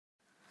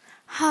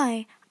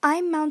Hi,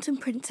 I'm Mountain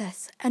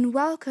Princess, and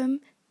welcome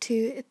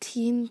to A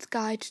Teen's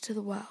Guide to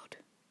the World.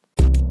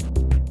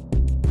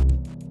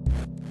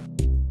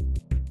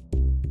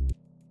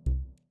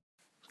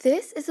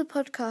 This is a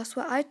podcast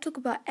where I talk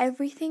about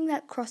everything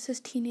that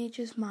crosses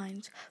teenagers'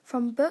 minds,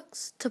 from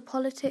books to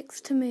politics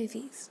to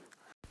movies.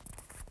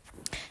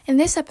 In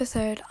this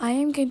episode, I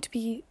am going to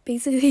be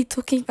basically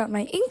talking about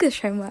my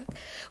English homework,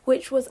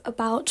 which was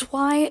about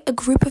why a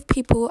group of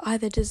people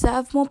either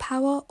deserve more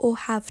power or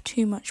have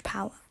too much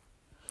power.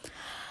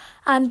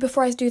 And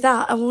before I do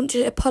that, I want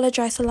to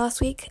apologise for last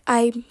week.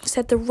 I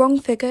said the wrong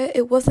figure.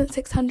 It wasn't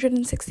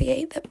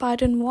 668 that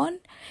Biden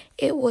won.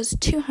 It was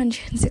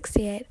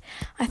 268.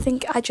 I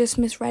think I just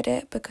misread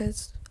it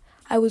because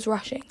I was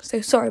rushing. So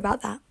sorry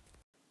about that.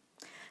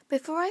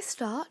 Before I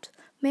start,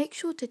 make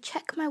sure to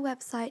check my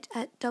website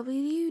at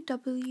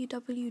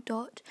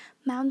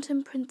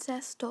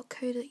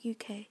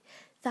www.mountainprincess.co.uk.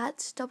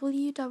 That's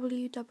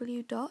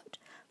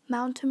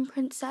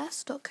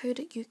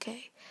www.mountainprincess.co.uk.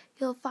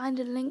 You'll find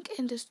a link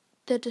in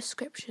the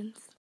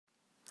descriptions.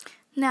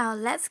 Now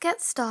let's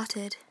get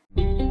started.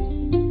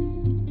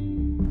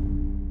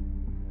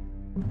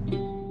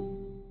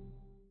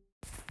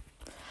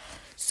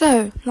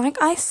 So,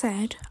 like I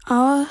said,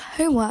 our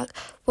homework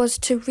was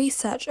to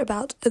research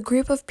about a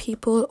group of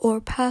people or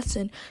a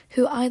person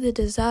who either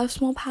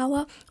deserves more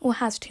power or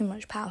has too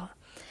much power.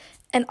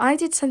 And I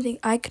did something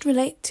I could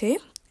relate to,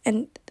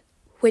 and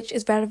which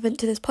is relevant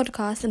to this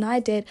podcast, and I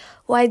did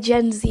why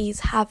Gen Zs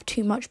have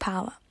too much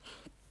power.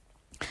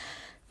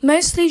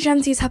 Mostly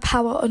Gen Zs have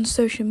power on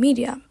social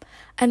media,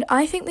 and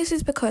I think this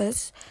is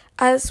because,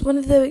 as one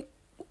of the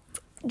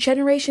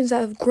generations that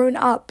have grown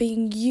up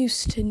being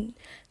used to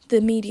the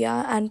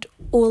media and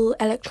all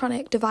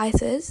electronic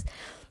devices,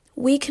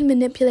 we can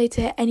manipulate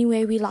it any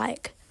way we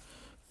like.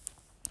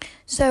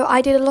 So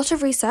I did a lot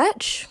of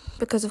research,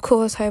 because of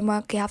course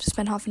homework, you have to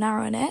spend half an hour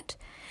on it,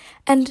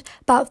 and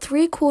about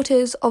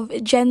 3/4 of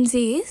Gen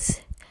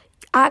Zs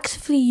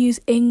actively use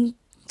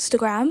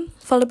Instagram,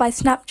 followed by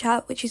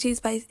Snapchat, which is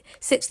used by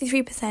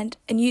 63%,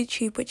 and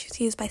YouTube, which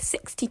is used by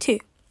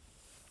 62%.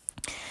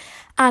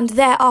 And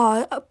there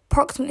are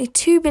approximately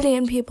 2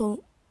 billion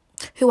people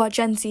who are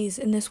Gen Zs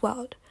in this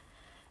world.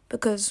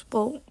 Because,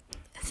 I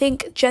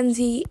think Gen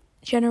Z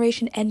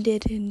generation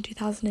ended in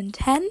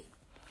 2010.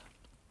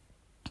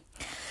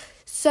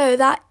 So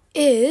that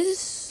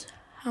is,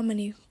 how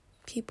many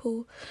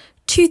people?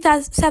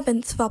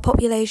 2/7 of our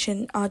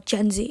population are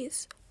Gen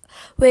Zs,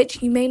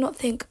 which you may not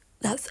think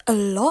that's a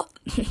lot,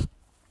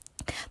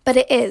 but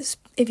it is,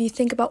 if you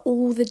think about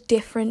all the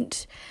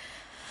different,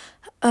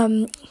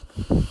 not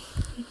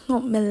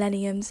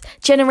millenniums,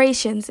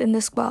 generations in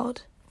this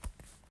world.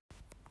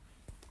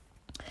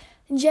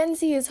 Gen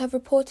Zs have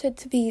reported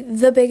to be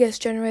the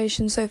biggest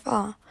generation so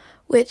far,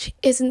 which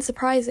isn't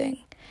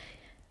surprising.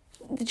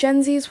 The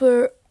Gen Zs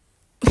were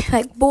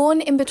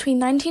born in between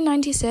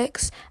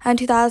 1996 and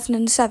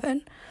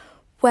 2007,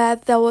 where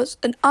there was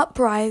an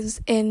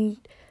uprise in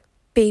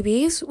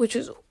babies,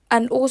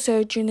 and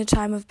also during the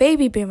time of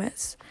baby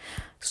boomers.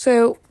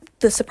 So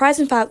the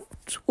surprising fact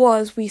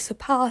was we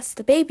surpassed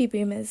the baby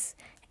boomers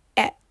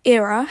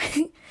era.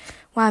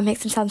 Wow, it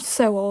makes them sound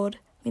so old. I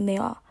mean, they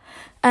are.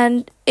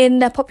 And in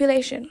their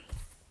population.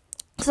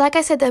 So like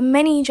I said, there are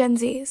many Gen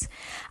Zs.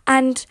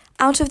 And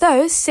out of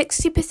those,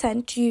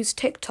 60% use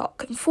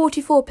TikTok and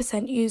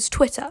 44% use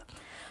Twitter,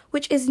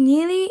 which is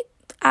nearly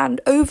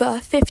and over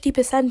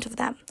 50% of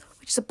them,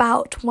 which is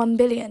about 1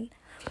 billion.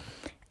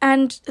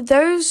 And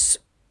those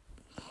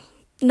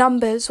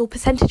numbers or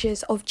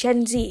percentages of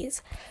Gen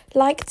Zs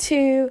like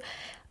to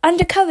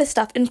undercover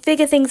stuff and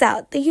figure things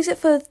out. They use it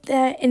for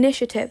their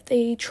initiative.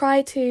 They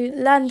try to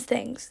learn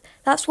things.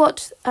 That's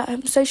what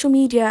social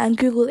media and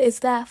Google is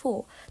there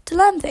for, to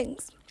learn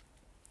things.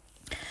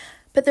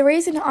 But the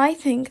reason I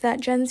think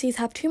that Gen Zs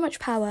have too much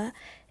power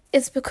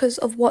is because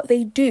of what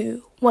they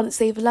do once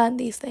they've learned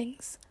these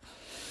things.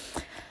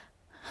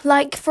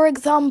 Like, for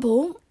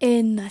example,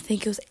 in, I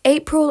think it was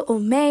April or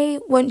May,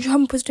 when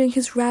Trump was doing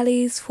his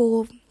rallies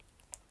for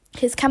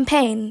his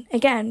campaign,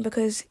 again,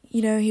 because,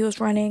 he was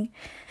running.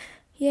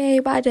 Yay,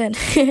 Biden.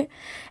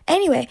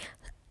 Anyway,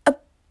 a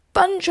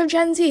bunch of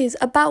Gen Zs,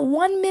 about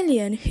 1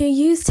 million who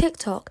use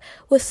TikTok,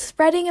 was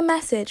spreading a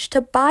message to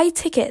buy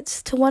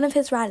tickets to one of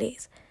his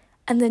rallies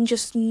and then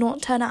just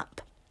not turn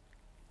up.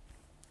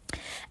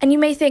 And you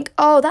may think,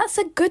 that's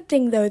a good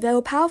thing though. They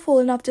were powerful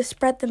enough to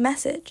spread the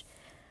message.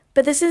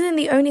 But this isn't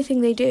the only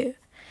thing they do.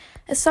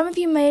 As some of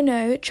you may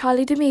know,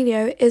 Charli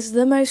D'Amelio is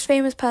the most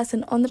famous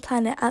person on the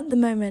planet at the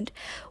moment,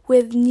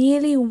 with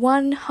nearly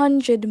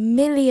 100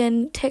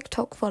 million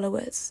TikTok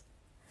followers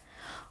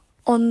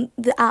on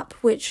the app,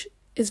 which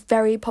is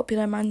very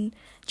popular among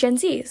Gen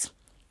Zs.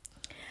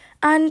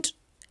 And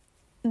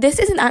this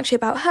isn't actually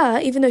about her,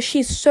 even though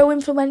she's so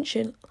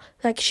influential.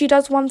 She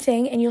does one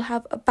thing and you'll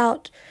have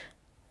about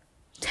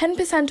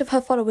 10% of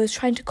her followers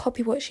trying to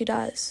copy what she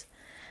does.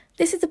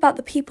 This is about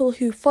the people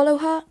who follow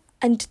her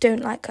and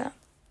don't like her,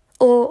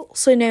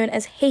 also known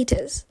as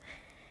haters.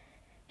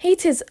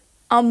 Haters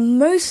are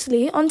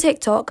mostly on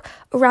TikTok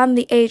around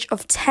the age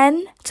of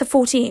 10 to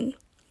 14.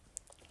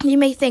 You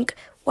may think,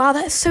 wow,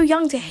 that's so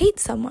young to hate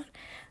someone.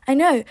 I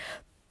know,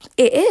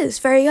 it is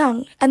very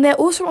young. And they're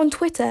also on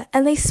Twitter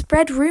and they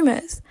spread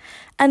rumours.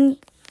 And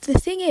the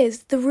thing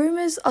is, the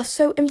rumours are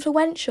so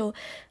influential.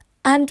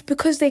 And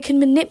because they can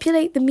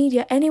manipulate the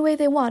media any way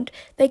they want,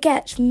 they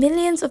get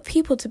millions of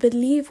people to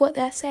believe what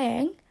they're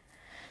saying.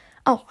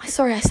 Oh,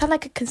 sorry, I sound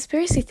like a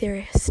conspiracy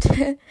theorist.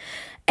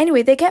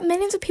 Anyway, they get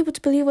millions of people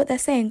to believe what they're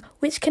saying,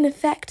 which can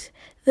affect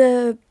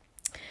the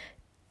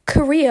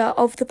career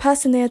of the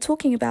person they are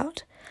talking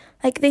about.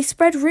 Like, they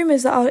spread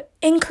rumours that are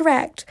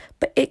incorrect,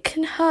 but it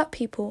can hurt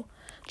people.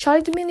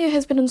 Charli D'Amelio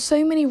has been on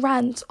so many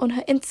rants on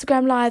her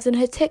Instagram lives and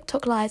her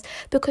TikTok lives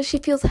because she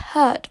feels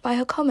hurt by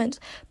her comments.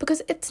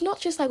 Because it's not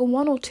just like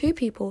one or two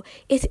people.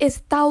 It is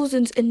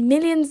thousands and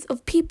millions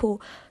of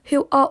people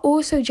who are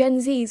also Gen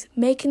Zs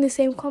making the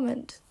same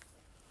comment.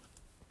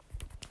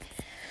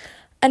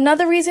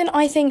 Another reason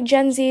I think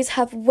Gen Zs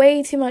have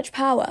way too much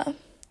power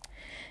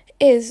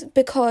is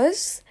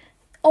because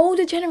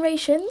older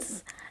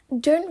generations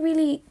don't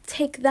really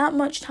take that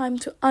much time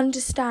to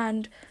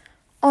understand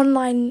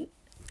online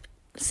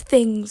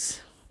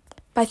things.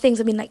 By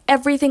things, I mean like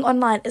everything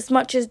online as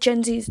much as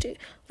Gen Zs do.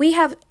 We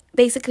have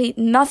basically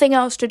nothing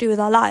else to do with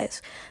our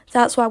lives.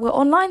 That's why we're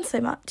online so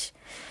much.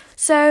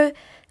 So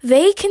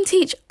they can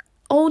teach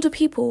older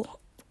people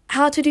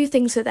how to do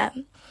things for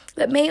them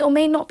that may or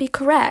may not be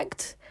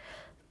correct.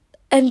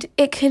 And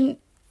it can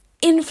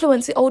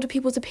influence the older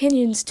people's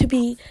opinions to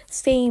be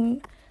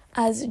same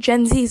as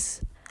Gen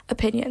Z's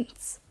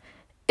opinions.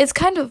 It's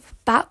kind of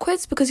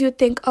backwards because you would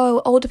think,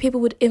 oh, older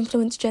people would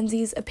influence Gen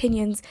Z's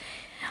opinions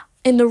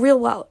in the real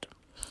world.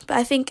 But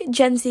I think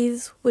Gen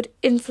Z's would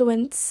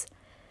influence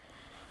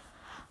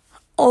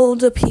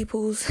older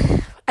people's...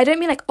 I don't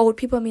mean like old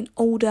people, I mean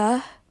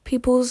older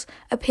people's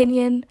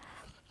opinion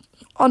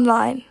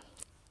online.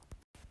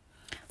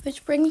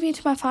 Which brings me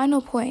to my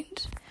final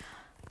point,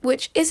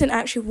 which isn't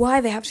actually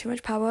why they have too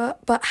much power,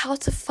 but how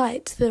to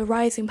fight the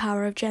rising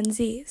power of Gen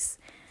Zs.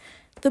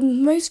 The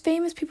most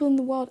famous people in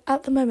the world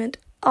at the moment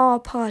are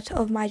part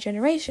of my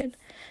generation.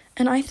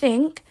 And I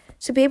think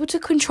to be able to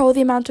control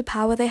the amount of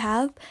power they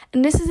have,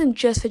 and this isn't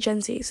just for Gen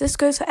Zs, this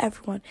goes for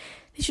everyone,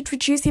 they should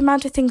reduce the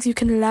amount of things you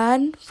can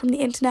learn from the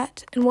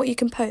internet and what you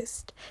can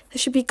post. There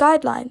should be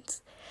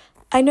guidelines.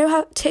 I know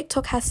how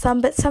TikTok has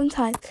some, but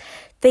sometimes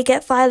they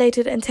get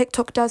violated and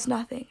TikTok does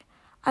nothing.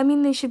 I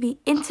mean, there should be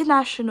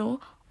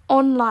international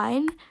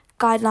online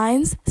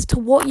guidelines as to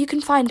what you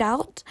can find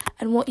out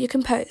and what you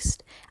can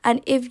post.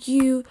 And if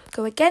you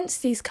go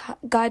against these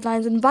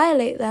guidelines and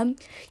violate them,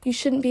 you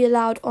shouldn't be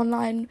allowed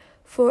online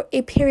for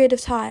a period of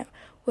time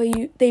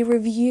where they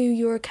review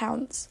your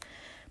accounts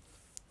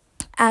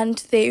and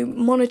they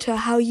monitor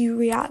how you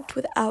react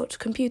without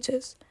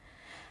computers.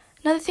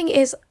 Another thing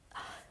is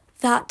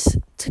that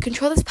to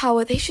control this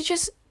power, they should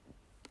just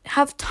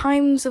have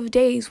times of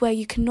days where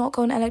you cannot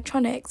go on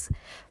electronics.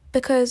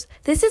 Because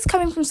this is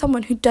coming from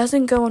someone who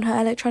doesn't go on her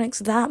electronics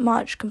that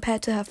much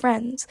compared to her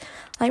friends.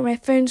 Like, my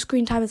phone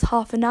screen time is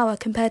half an hour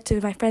compared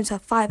to my friends who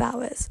have 5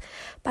 hours.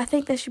 But I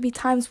think there should be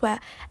times where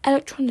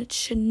electronics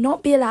should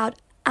not be allowed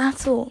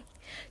at all.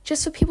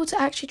 Just for people to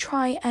actually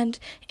try and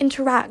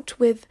interact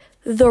with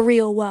the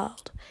real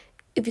world.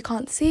 If you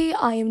can't see,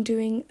 I am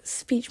doing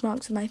speech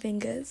marks with my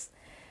fingers.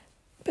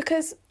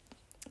 Because,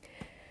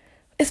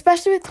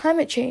 especially with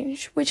climate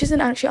change, which isn't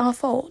actually our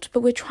fault, but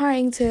we're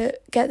trying to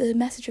get the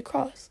message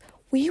across,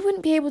 we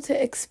wouldn't be able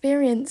to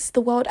experience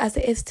the world as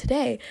it is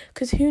today,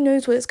 because who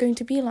knows what it's going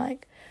to be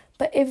like.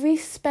 But if we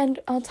spend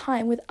our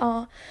time with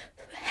our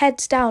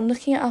heads down,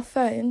 looking at our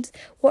phones,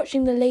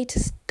 watching the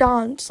latest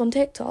dance on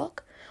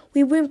TikTok,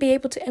 we wouldn't be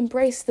able to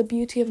embrace the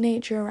beauty of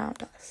nature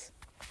around us.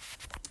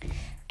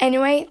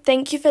 Anyway,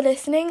 thank you for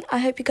listening. I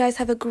hope you guys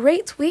have a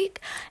great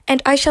week,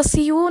 and I shall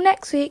see you all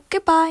next week.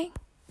 Goodbye.